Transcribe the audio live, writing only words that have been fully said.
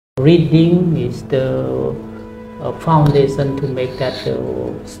Reading is the foundation to make that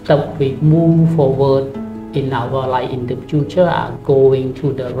stuff we move forward in our life in the future are going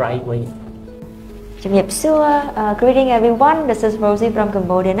to the right way. Greeting everyone, this is Rosie from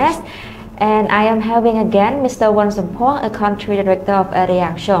Cambodianess, and I am having again Mr. Vorn Samphors, a country director of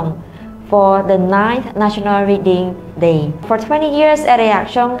Aide for the 9th National Reading Day. For 20 years,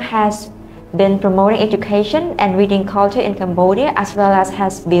 Aide has been promoting education and reading culture in Cambodia, as well as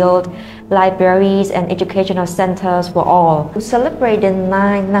has built libraries and educational centers for all. To celebrate the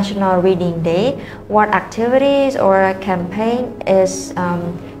 9th National Reading Day, what activities or campaign is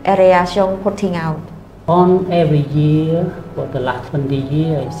Aide putting out? On every year, for the last 20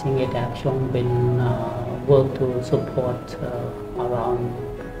 years, I think Aide been work to support around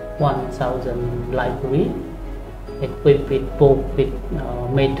 1,000 libraries, equipped with book, with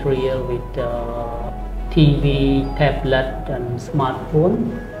material, with TV, tablet and smartphone,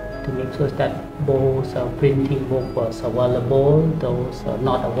 to make sure that both printing book was available, those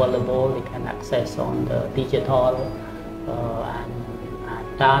not available, they can access on the digital, and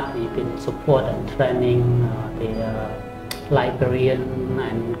that we've been support and training the librarian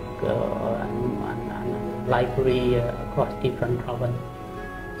and library across different provinces.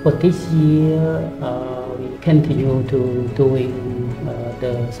 For this year, we continue to doing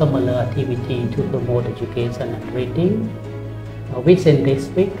the similar activity to promote education and reading. Within this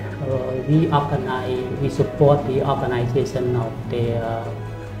week, we support the organization of the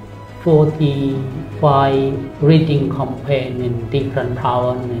 45 reading campaign in different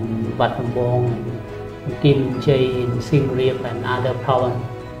provinces in Battambang, Kim Jay, in Siem Reap and other provinces.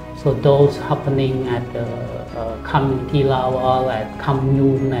 So those happening at the community level, at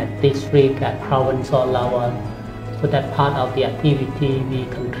commune, at district, at provincial level. So that part of the activity we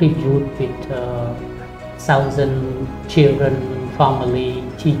contribute with 1,000 children, family,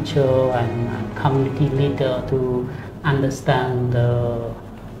 teacher and community leader to understand the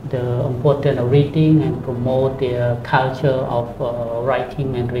importance of reading and promote the culture of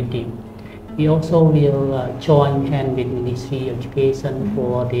writing and reading. We also will join hand with Ministry of Education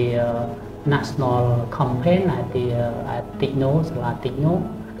for the national campaign at Latino,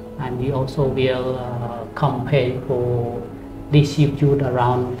 and we also will campaign for distribute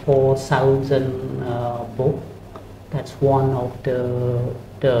around 4,000 books. That's one of the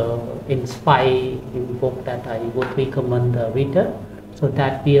inspiring book that I would recommend the reader. So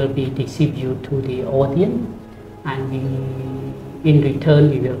that will be distributed to the audience, and in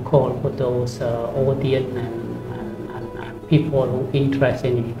return we will call for those audience and people who are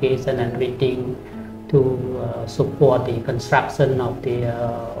interested in education and reading to support the construction of the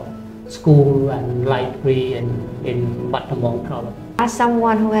school and library in Battambang province. As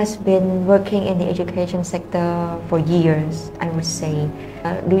someone who has been working in the education sector for years, I would say,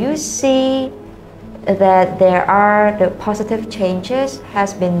 do you see that there are the positive changes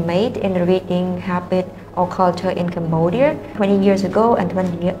has been made in the reading habit or culture in Cambodia 20 years ago and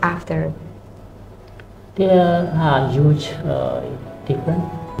 20 years after? There are huge difference.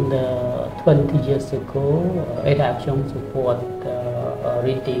 20 years ago, Aide support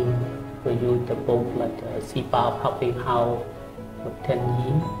reading, we use the book like Sipa Public House for 10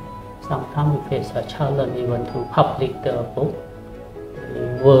 years. Sometimes we face a challenge even to publish the book. We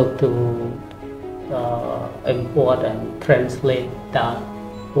work to import and translate that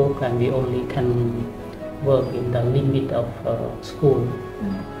book, and we only can work in the limit of school.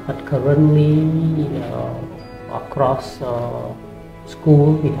 But currently, across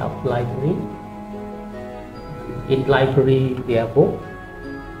school we have library. In library we have book.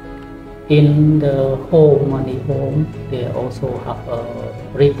 In the home, they also have a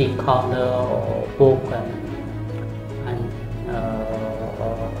reading corner or book and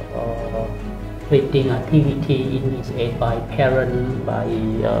reading activity initiated by parents, by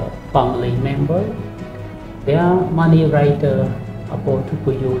family members. There are many writers about to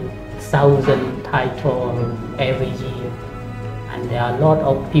produce 1,000 titles every year, and there are a lot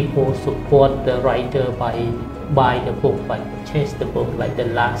of people support the writer by buy the book, by purchase the book. Like the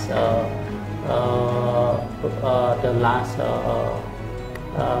last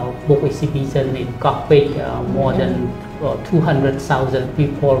book exhibition in Cockpit, more than 200,000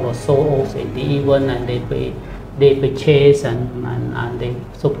 people were so old in the event, and they purchase and they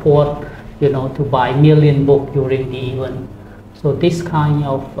support, to buy million books during the event. So this kind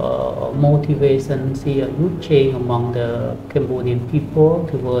of motivation see a huge change among the Cambodian people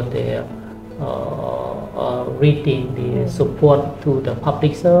toward their reading, the support to the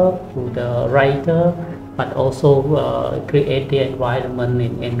publisher, to the writer, but also create the environment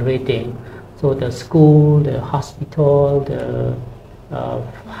in reading. So the school, the hospital,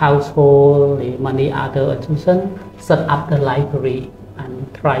 household, many other institutions set up the library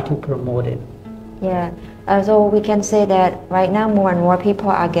and try to promote it. Yeah, so we can say that right now more and more people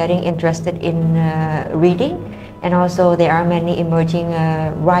are getting interested in reading, and also there are many emerging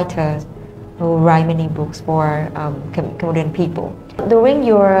writers who write many books for Cambodian people. During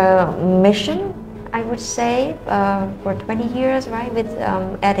your mission, I would say for 20 years, right, with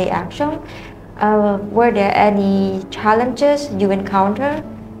Aide Action, were there any challenges you encountered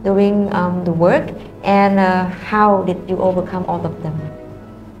during the work, and how did you overcome all of them?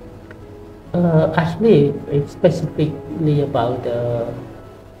 Actually, it's specifically about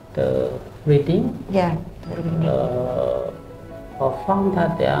the reading. Yeah. I found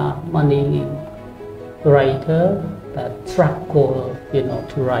that there are many writers that struggle,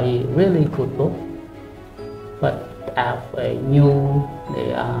 to write really good books, but as they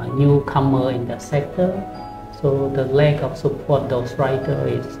are newcomer in the sector, so the lack of support those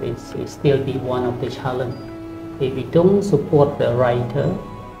writers is still be one of the challenge. If we don't support the writer,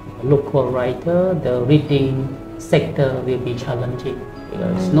 local writer, the reading sector will be challenging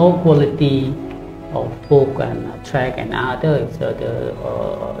because no quality of book and track and other. So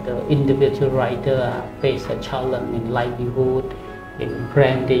the individual writer face a challenge in livelihood, in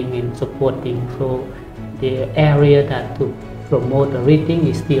branding, in supporting. So the area that to promote the reading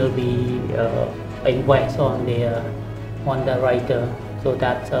is still be invest on the writer. So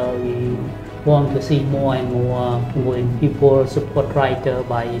that we want to see more and more when people support writer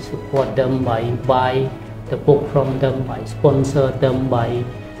by support them, by buy the book from them, by sponsor them, by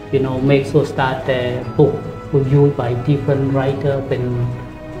make so that the book will used by different writer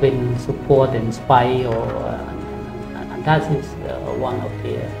when support inspire, and that is one of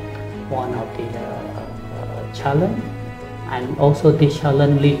the challenge. And also this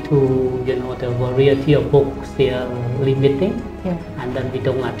challenge lead to the variety of books they are limiting, and then we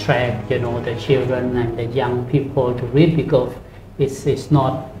don't attract the children and the young people to read because it's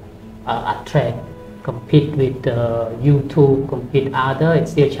not attract, compete with YouTube, compete other.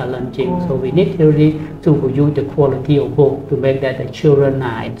 It's still challenging. So we need really to use the quality of book to make that the children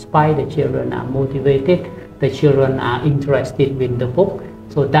are inspired, the children are motivated, the children are interested in the book,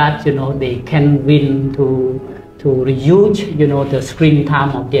 so that they can win to reuse the screen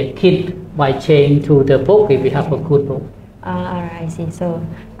time of their kid by changing to the book if we have a good book. Alright, I see. So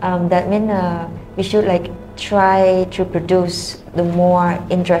that means we should try to produce the more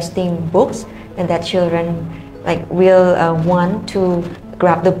interesting books, and that children will want to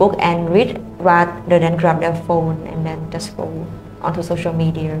grab the book and read rather than grab their phone and then just go onto social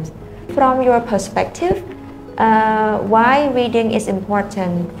media. From your perspective, why reading is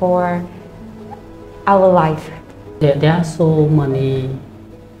important for our life? There are so many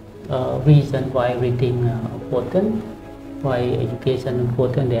reasons why reading is important, why education is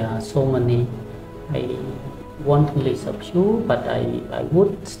important. There are so many. I want to list a few, but I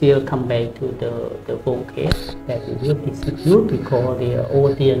would still come back to the book case that we will distribute because the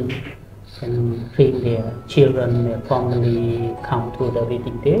audience can bring their children, their family come to the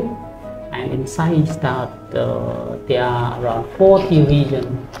reading day. And inside that there are around 40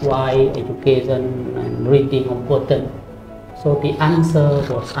 reasons why education and reading are important. So the answer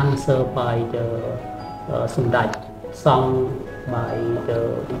was answered by the Sundai song, by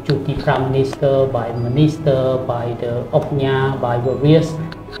the Deputy Prime Minister, by Minister, by the Opnya, by various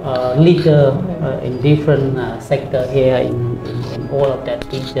leaders in different sectors here in all of that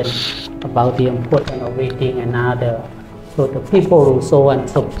region about the importance of reading and other. So the people who saw and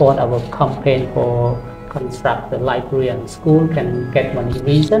support our campaign for construct the library and school can get many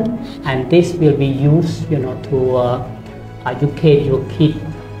reasons, and this will be used, to educate your kid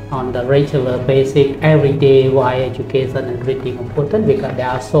on the regular basis every day why education and reading important, because there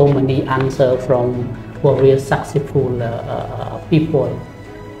are so many answers from various successful people.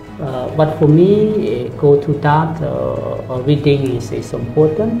 But for me, go to that reading is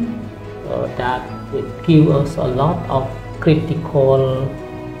important. That it gives us a lot of critical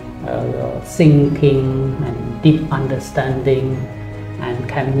thinking and deep understanding, and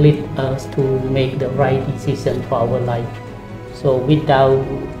can lead us to make the right decision for our life. So without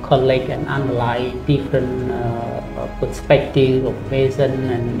collect and analyze different perspectives of vision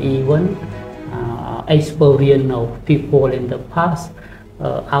and even experience of people in the past,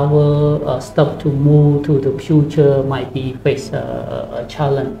 our step to move to the future might be face a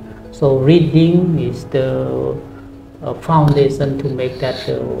challenge. So reading is the foundation to make that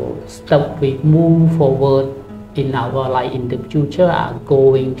step we move forward in our life in the future are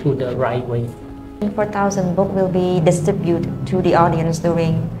going to the right way. 4,000 books will be distributed to the audience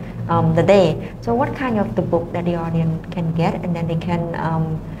during the day. So what kind of the book that the audience can get, and then they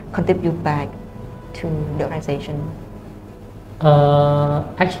can contribute back to the organization?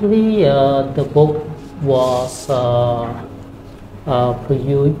 Actually, the book was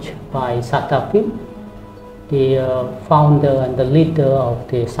produced by Startup Film, the founder and the leader of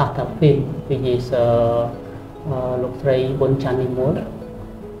the Startup Film, which is Vorn.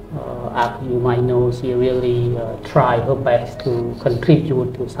 As you might know, she really tried her best to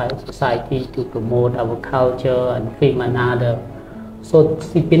contribute to society, to promote our culture and film and other. So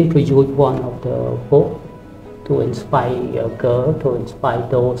she been produced one of the book to inspire girls, to inspire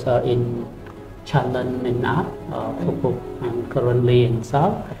those in challenge in art for book, and currently in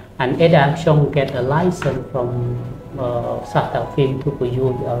South. And Aide Action get a license from Startup Film to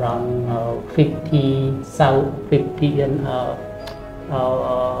produce around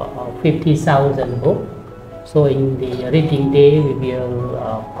 50,000 books. So in the reading day, we will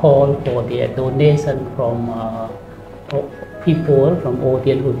call for the donation from people, from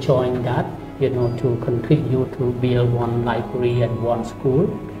audience who join that, to contribute to build one library and one school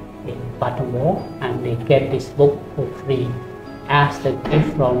in Baltimore, and they get this book for free as the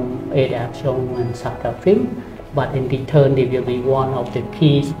gift from Aide Action and Startup Film. But in return, they will be one of the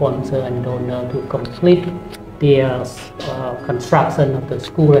key sponsor and donor to complete their construction of the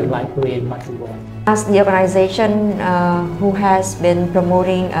school and library in Baltimore. As the organization who has been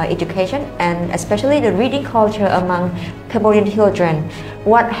promoting education and especially the reading culture among Cambodian children,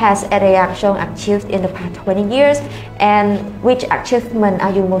 what has Aide Action achieved in the past 20 years, and which achievement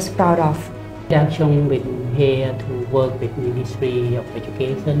are you most proud of? Aide Action been here to work with Ministry of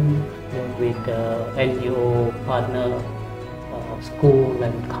Education, with NGO partner, school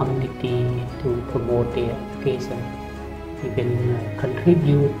and community to promote their education. We can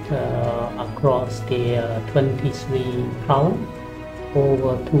contribute across the 23 provinces.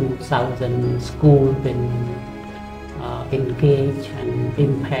 Over 2,000 schools been engaged and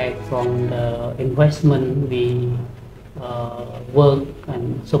impact from the investment we work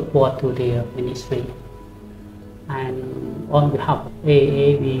and support to their ministry. And on behalf of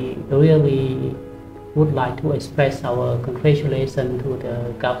AA, we really would like to express our congratulations to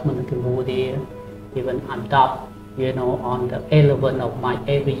the government of Cambodia, even adopt, on the 11th of March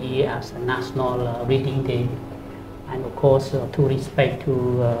every year as a National Reading Day, and of course to respect to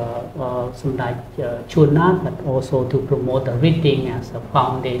Samdech Chulnat, but also to promote the reading as a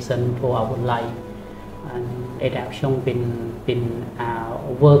foundation for our life. And Aide Action been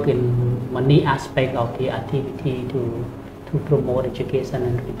work in many aspects of the activity to promote education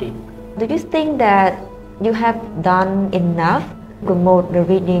and reading. Do you think that you have done enough to promote the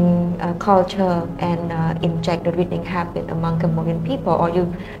reading culture and inject the reading habit among Cambodian people, or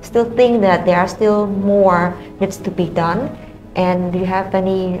you still think that there are still more needs to be done? And do you have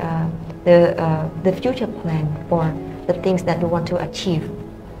any the future plan for the things that you want to achieve?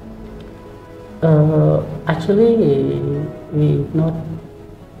 Actually, we not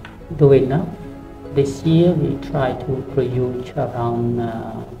do enough. This year we try to produce around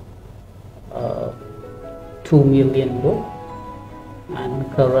 2 million books, and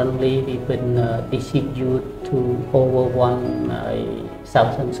currently we've been distributed to over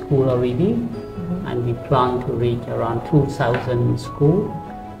 1,000 schools already, and we plan to reach around 2,000 schools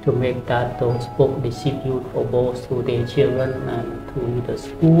to make that those books distributed for both to their children and to the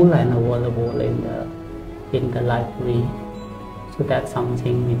school and available in the library. So that's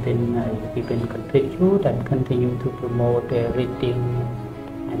something we've been contribute and continue to promote their reading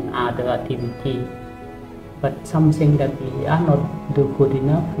and other activity. But something that we are not do good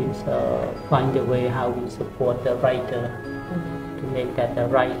enough is find a way how we support the writer, to make that the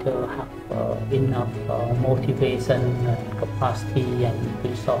writer have enough motivation and capacity and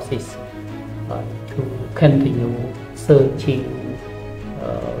resources to continue searching,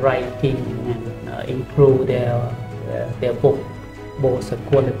 writing, and improve their book, both the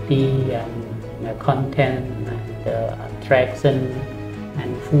quality and content and attraction,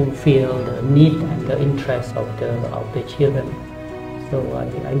 and fulfill the need and the interest of the children. So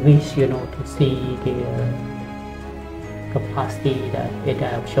I wish to see the capacity that Aide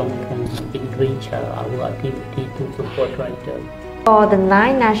Action can enrich our activity to support writers. For the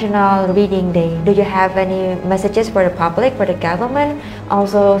 9th National Reading Day, do you have any messages for the public, for the government,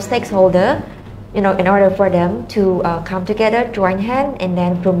 also stakeholder, in order for them to come together, join hands, and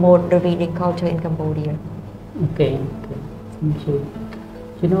then promote the reading culture in Cambodia? Okay. Thank you.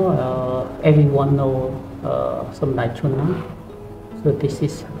 Everyone knows Samdech Chulnat. So this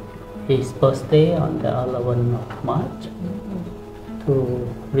is his birthday on the 11th of March. To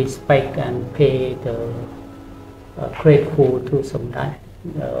respect and pay the grateful to Samdech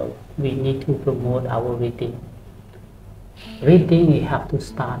we need to promote our reading. Reading, we have to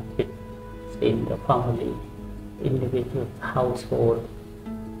start with in the family, individual household,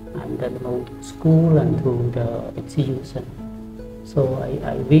 and then move to school and to the institution. So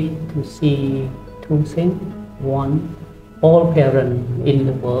I wish to see two things. One, all parents in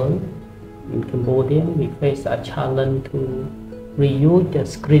the world, in Cambodia, we face a challenge to reduce the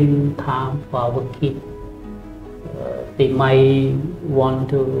screen time for our kids. They might want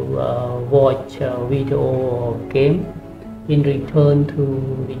to watch a video or game. In return to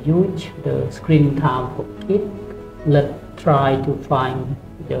reduce the screen time for kids, let's try to find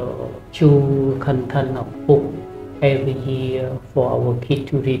the true content of book every year for our kids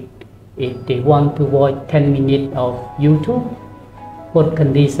to read. If they want to watch 10 minutes of YouTube, what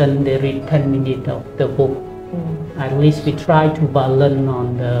condition they read 10 minutes of the book. At least we try to balance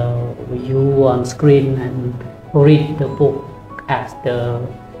on the view on screen and read the book as the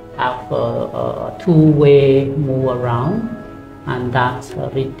a two-way move around, and that's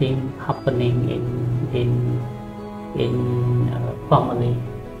reading happening in family.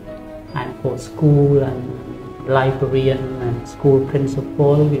 And for school and librarian and school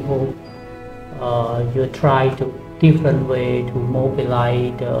principal, we hope you try to different way to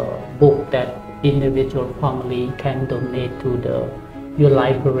mobilize the book that individual family can donate to your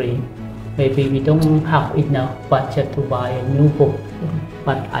library. Maybe we don't have enough budget to buy a new book,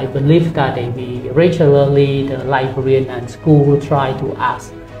 but I believe that we regularly, the librarian and school, try to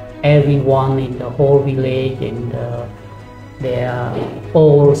ask everyone in the whole village and their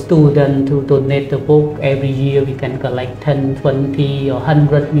all students to donate the book. Every year we can collect 10, 20 or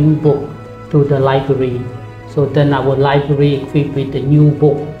 100 new books to the library. So then our library equipped with a new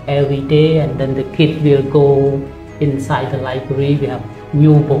book every day, and then the kids will go inside the library, we have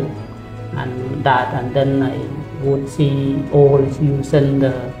new book. And then I would see all using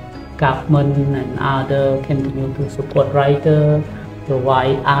the government and other continue to support writer,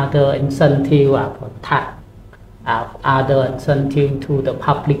 provide other incentive for tax, other incentive to the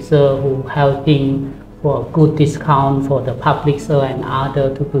publisher who helping for a good discount for the publisher and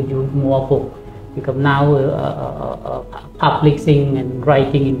other to produce more book. Because now publishing and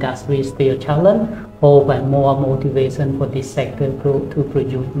writing industry is still a challenge. Hope and more motivation for this sector to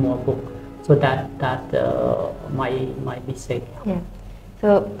produce more book. So that might be said. Yeah.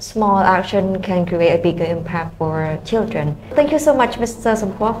 So small action can create a bigger impact for children. Thank you so much, Mr.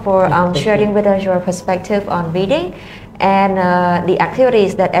 Samphors, for sharing with us your perspective on reading and the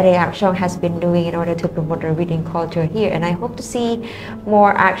activities that Aide Action has been doing in order to promote the reading culture here. And I hope to see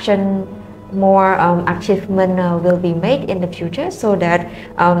more action, more achievement will be made in the future, so that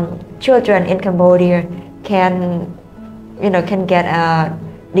children in Cambodia can get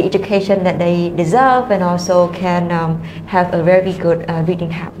the education that they deserve, and also can have a very good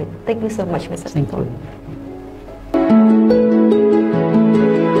reading habit. Thank you so much, Mr. Samphors.